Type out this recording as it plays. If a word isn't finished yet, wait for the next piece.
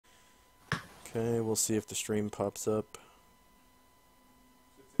Okay, we'll see if the stream pops up.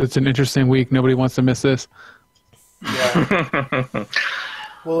 It's an interesting week. Nobody wants to miss this. Yeah.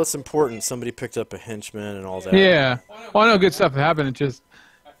 Well, it's important. Somebody picked up a henchman and all that. Yeah. Well, I know good stuff happened. It just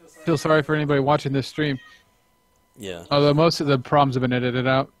feel sorry for anybody watching this stream. Yeah, Although most of the problems have been edited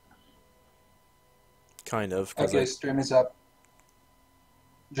out. kind of. 'Cause Okay, stream is up.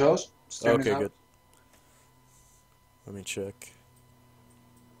 Josh, stream is okay, up. good. Let me check.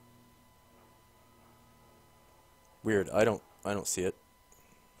 Weird. I don't see it.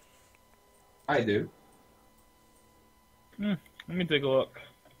 I do. Let me take a look.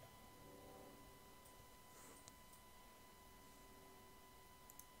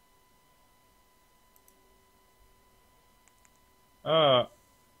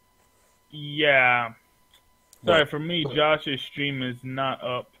 Yeah. Sorry, What? for me, Josh's stream is not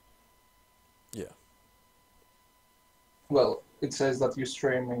up. Yeah. Well, it says that you're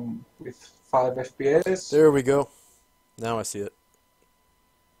streaming with 5 FPS. There we go. Now I see it.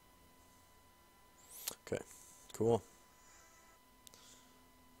 Okay. Cool.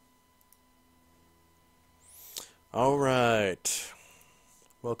 All right.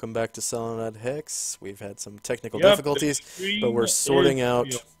 Welcome back to Solynod Hex. We've had some technical difficulties, but we're sorting out.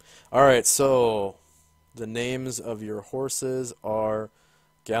 All right, so the names of your horses are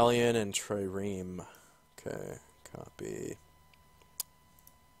Galleon and Trireme. Okay, copy.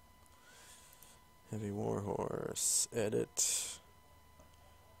 Heavy Warhorse. Edit.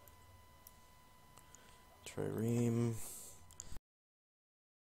 Trireme.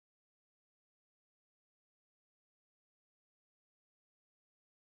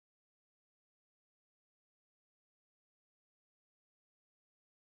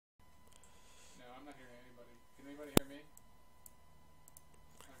 No, I'm not hearing anybody. Can anybody hear me?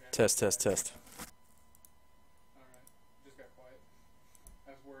 Okay. Test, test, test. Alright. Just got quiet.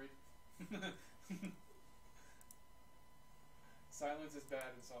 I was worried. Silence is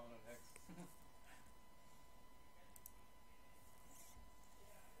bad in Solynod Hex.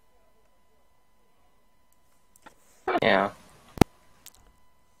 Yeah,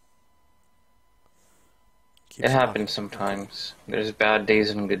 Keeps it happens talking. sometimes. There's bad days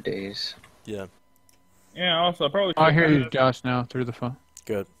and good days. Yeah, Yeah, also, I probably I should hear have you, Josh, now through the phone.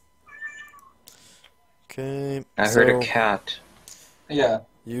 good. Okay. I heard so a cat. Yeah,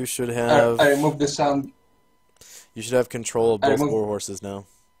 you should I have removed the sound. you should have control of I both removed- war horses now.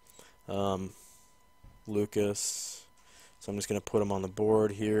 Lucas. So I'm just gonna put them on the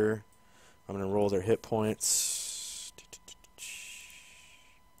board here. I'm gonna roll their hit points.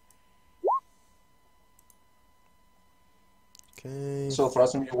 Okay. So,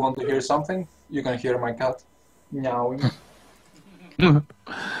 Frosm, you want to hear something? You can hear my cat meowing.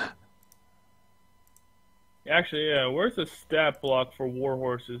 Actually, yeah. Where's the stat block for war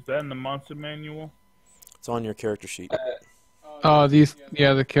horses? Is that in the monster manual? It's on your character sheet. Oh,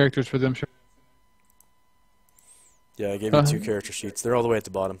 the characters for them. Sure. Yeah, I gave you 2 character sheets. They're all the way at the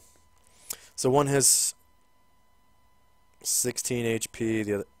bottom. So one has 16 HP.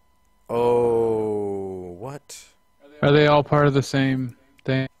 The other. Oh, what? Are they all part of the same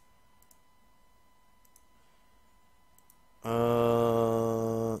thing?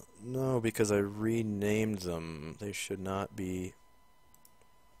 No, because I renamed them. They should not be.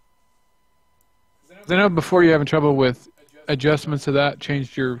 I know before you having trouble with adjustments to that,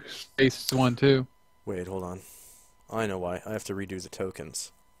 changed your space one too. Wait, hold on. I know why. I have to redo the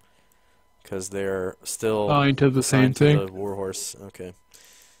tokens. Because they're still Assigned to the same assigned to thing. the warhorse. Okay.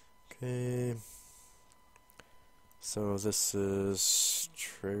 Okay. So this is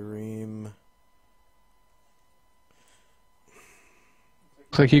Trireme.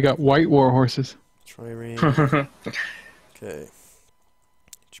 Looks like you got white war horses. Trireme. Okay.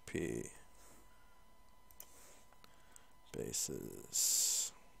 HP.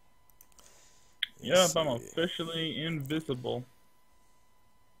 Bases. Yep, I'm see. officially invisible.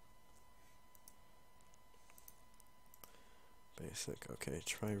 Basic. Okay,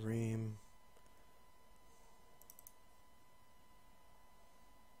 Trireme.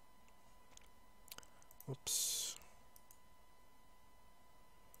 Oops.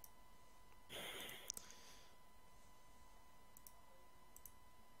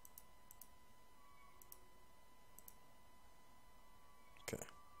 Okay.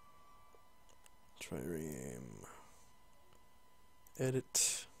 Trireme.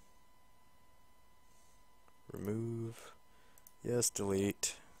 Edit. Remove. Yes,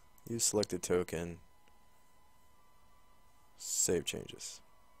 delete. Use selected token. Save changes.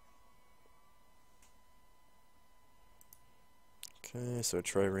 Okay, so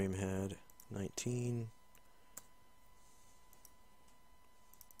Trireme had 19.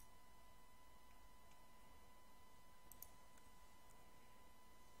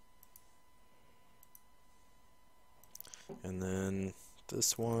 And then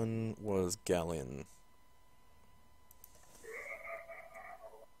this one was Galleon.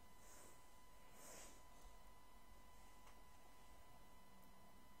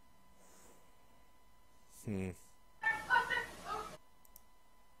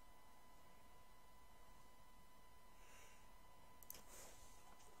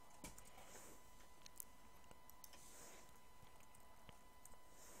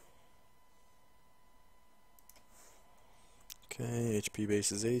 Okay, HP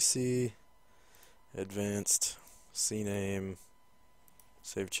base is AC. Advanced. CNAME.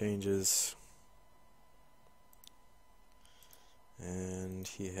 Save changes. And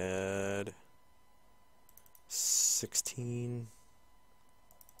he had 16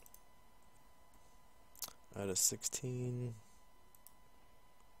 out of 16.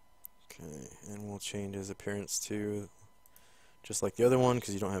 Okay, and we'll change his appearance to just like the other one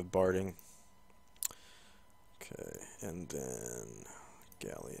because you don't have barding. Okay, and then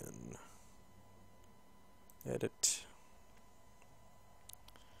Galleon. Edit.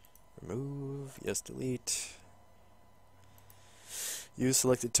 Remove. Yes, delete. Use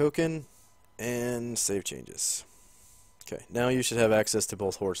selected token and save changes. Okay, now you should have access to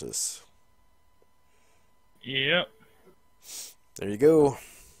both horses. Yep. There you go.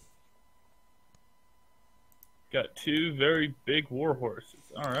 Got two very big war horses.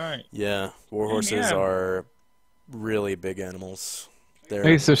 All right. Yeah, war horses are really big animals. At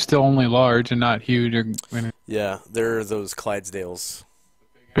least they're still only large and not huge or Yeah, they're those Clydesdales.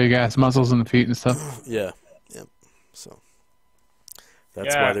 big ass muscles in the feet and stuff. Yeah, yep. So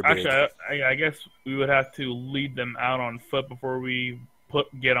that's why they're big. Actually, I guess we would have to lead them out on foot before we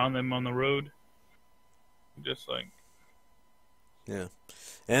get on them on the road. Just like. Yeah,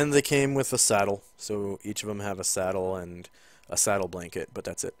 and they came with a saddle, so each of them have a saddle and a saddle blanket, but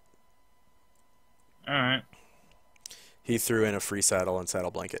that's it. All right. He threw in a free saddle and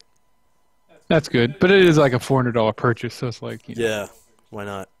saddle blanket. That's good, but it is like a $400 purchase, so it's like Yeah, why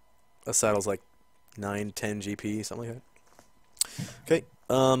not? A saddle's like 9, 10 GP, something like that. Okay.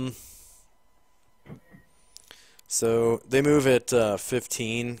 So they move at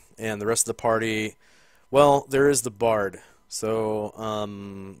 15, and the rest of the party. Well, there is the bard.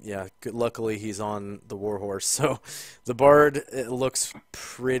 So yeah, luckily he's on the warhorse. So the bard, it looks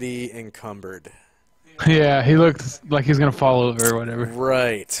pretty encumbered. Yeah, he looks like he's gonna fall over or whatever.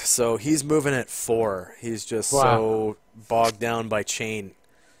 Right. So he's moving at 4. He's just so bogged down by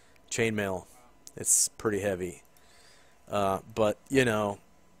chainmail. It's pretty heavy. But you know,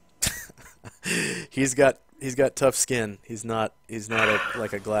 he's got tough skin. He's not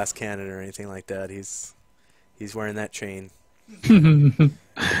like a glass cannon or anything like that. He's wearing that chain.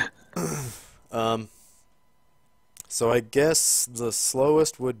 So I guess the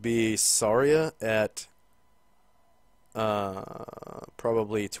slowest would be Saria at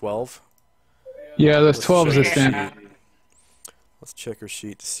probably 12. Yeah, those 12 is a standard. Let's check her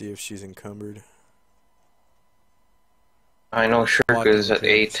sheet to see if she's encumbered. I know Shirk is at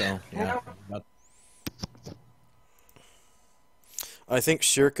 8. So, yeah. I think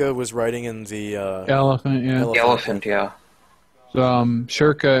Shirka was riding in the Elephant, yeah. The elephant, yeah.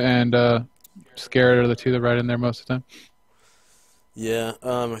 Shirka and Scared are the two that ride in there most of the time. Yeah,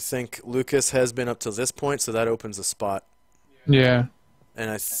 I think Lucas has been up to this point, so that opens a spot. Yeah. And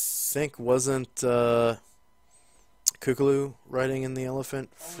I think wasn't Kukulu riding in the elephant?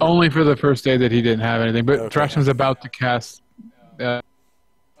 Only for the first day that he didn't have anything, but Okay. Thrasham's about to cast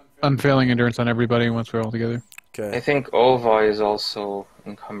Unfailing Endurance on everybody once we're all together. Okay. I think Olva is also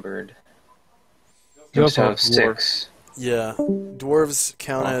encumbered. He He must also have has 6. Yeah, dwarves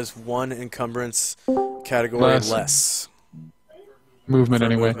count as one encumbrance category less. Movement for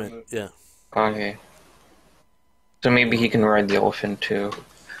anyway. movement. Yeah. Okay. So maybe he can ride the elephant too.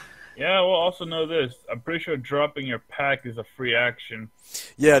 Yeah, we'll also know this. I'm pretty sure dropping your pack is a free action.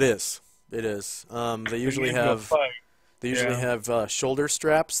 Yeah, it is. It is. They usually have shoulder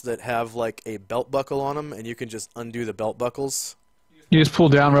straps that have like a belt buckle on them, and you can just undo the belt buckles. You just pull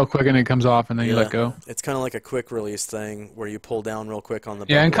down real quick and it comes off, and then you let go. It's kind of like a quick release thing where you pull down real quick on the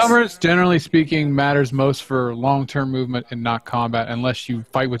Yeah, buckles. encumbrance, generally speaking, matters most for long-term movement and not combat, unless you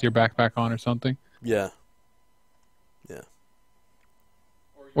fight with your backpack on or something. Yeah.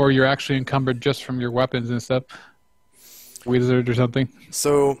 Or you're actually encumbered just from your weapons and stuff. Wizard or something.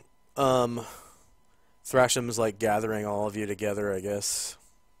 So, Thrasham's like gathering all of you together, I guess.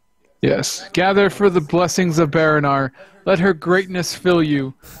 Yes. Gather for the blessings of Baranar. Let her greatness fill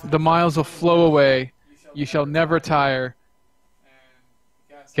you. The miles will flow away. You shall never tire.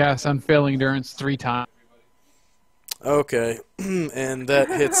 Cast Unfailing Endurance 3 times. Okay, and that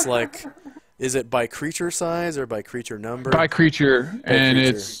hits like, Is it by creature size or by creature number? By creature, By and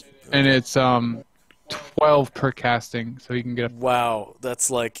creature. it's 12 per casting, so you can get. Wow,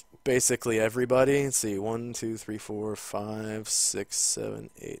 that's like basically everybody. Let's see, 1, 2, 3, 4, 5, 6, 7,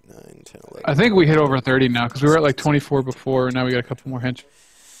 8, 9, 10, 11. I think we hit over 30 now because we were at like 24 before, and now we got a couple more henchmen.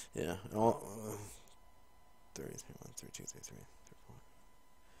 Yeah, 33, 1, 32, 33, 34.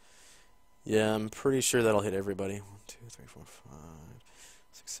 Yeah, I'm pretty sure that'll hit everybody. 1, 2, 3, 4, 5,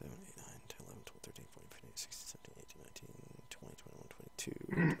 6, 7, 8, 9, 10, 11, 12, 13, 14, 15, 16, 17, 18, 19, 20, 21, 22,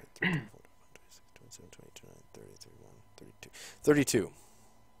 23, 24, 26, 27, 28, 29, 30, 31, 32. 32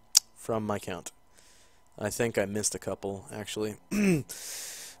 from my count. I think I missed a couple, actually.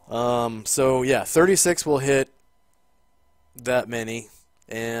 So, yeah, 36 will hit that many.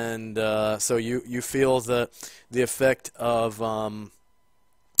 And so you feel the effect of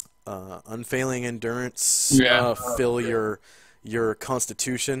unfailing endurance fill your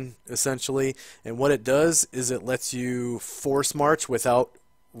constitution, essentially. And what it does is it lets you force march without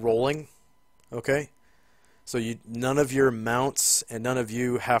rolling. Okay? So none of your mounts and none of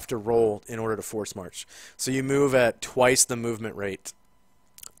you have to roll in order to force march. So you move at twice the movement rate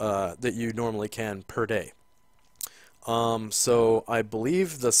that you normally can per day. So I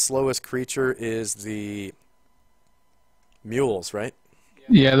believe the slowest creature is the mules, right?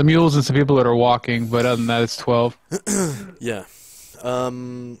 Yeah, the mules and some people that are walking, but other than that, it's 12. Yeah.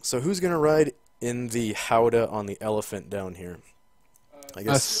 So who's gonna ride in the howdah on the elephant down here? I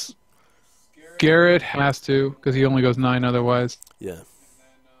guess. Garrett has to, because he only goes 9 otherwise. Yeah.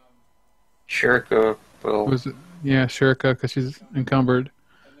 Shirka will. Yeah, Shirka, because she's encumbered.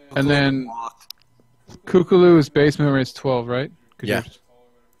 And then Kukulu's base movement is 12, right? Yeah.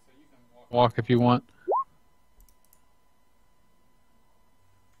 Walk if you want.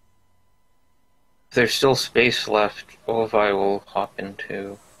 If there's still space left, Olvi will hop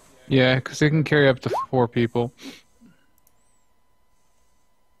into. Yeah, because they can carry up to 4 people.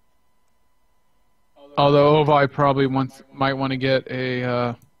 Although Ovi probably might want to get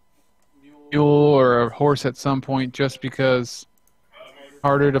a mule or a horse at some point, just because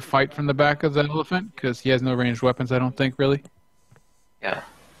harder to fight from the back of the elephant, because he has no ranged weapons, I don't think, really. Yeah.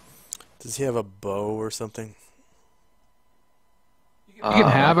 Does he have a bow or something? He can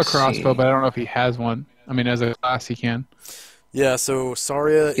have a crossbow, see. but I don't know if he has one. I mean, as a class, he can. Yeah, so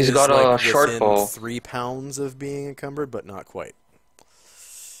Saria He's is got like a short within bow. 3 pounds of being encumbered, but not quite.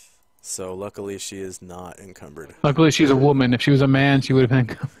 So luckily she is not encumbered. Luckily, she's a woman. If she was a man, she would have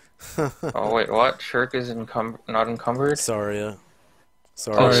been. Oh wait, what? Shirk is not encumbered? Saria. Oh,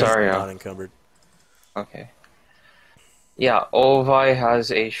 Saria is Saria. not encumbered. Okay. Yeah, Olvi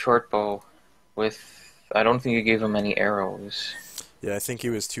has a short bow with. I don't think you gave him any arrows. Yeah, I think he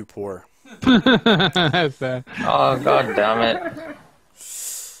was too poor. That's bad. Oh, god damn it.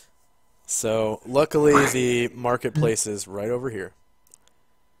 So luckily the marketplace is right over here.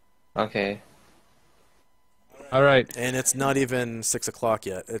 Okay. All right. And it's not even 6 o'clock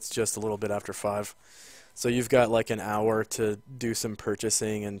yet. It's just a little bit after 5. So you've got like an hour to do some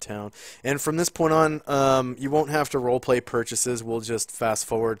purchasing in town. And from this point on, you won't have to roleplay purchases. We'll just fast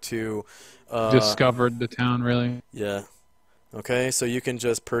forward to... Discovered the town, really. Yeah. Okay, so you can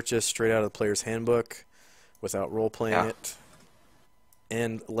just purchase straight out of the player's handbook without roleplaying it.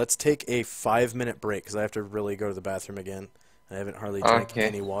 And let's take a 5-minute break, because I have to really go to the bathroom again. I haven't hardly drank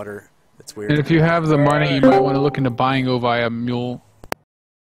any water. It's weird. And if you have the money, you might want to look into buying Ovi a mule.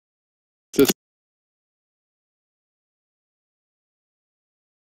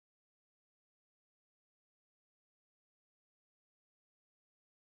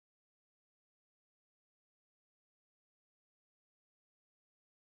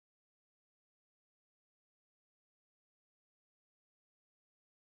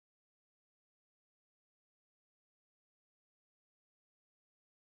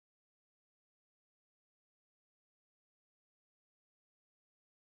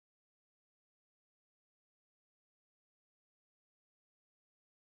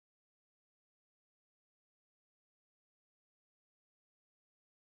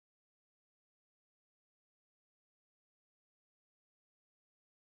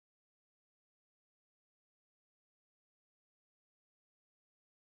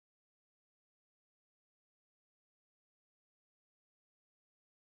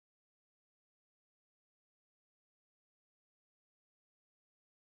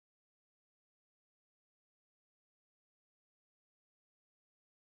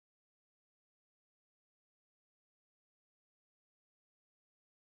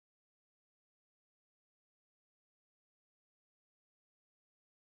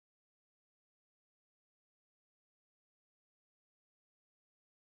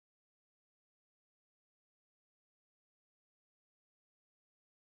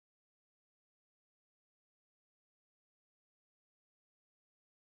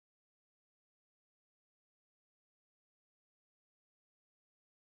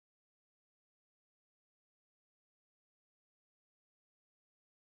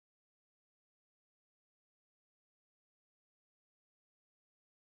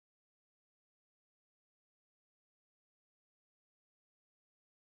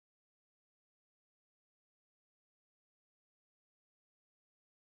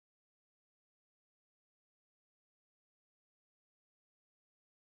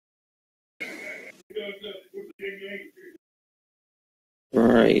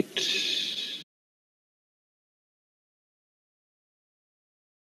 Right.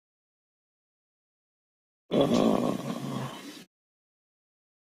 Uh,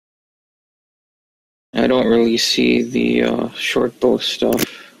 I don't really see the short bow stuff.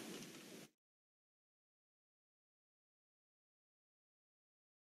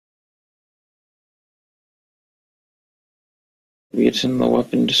 Maybe it's in the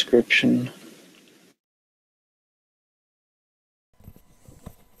weapon description.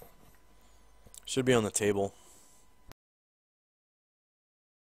 Should be on the table.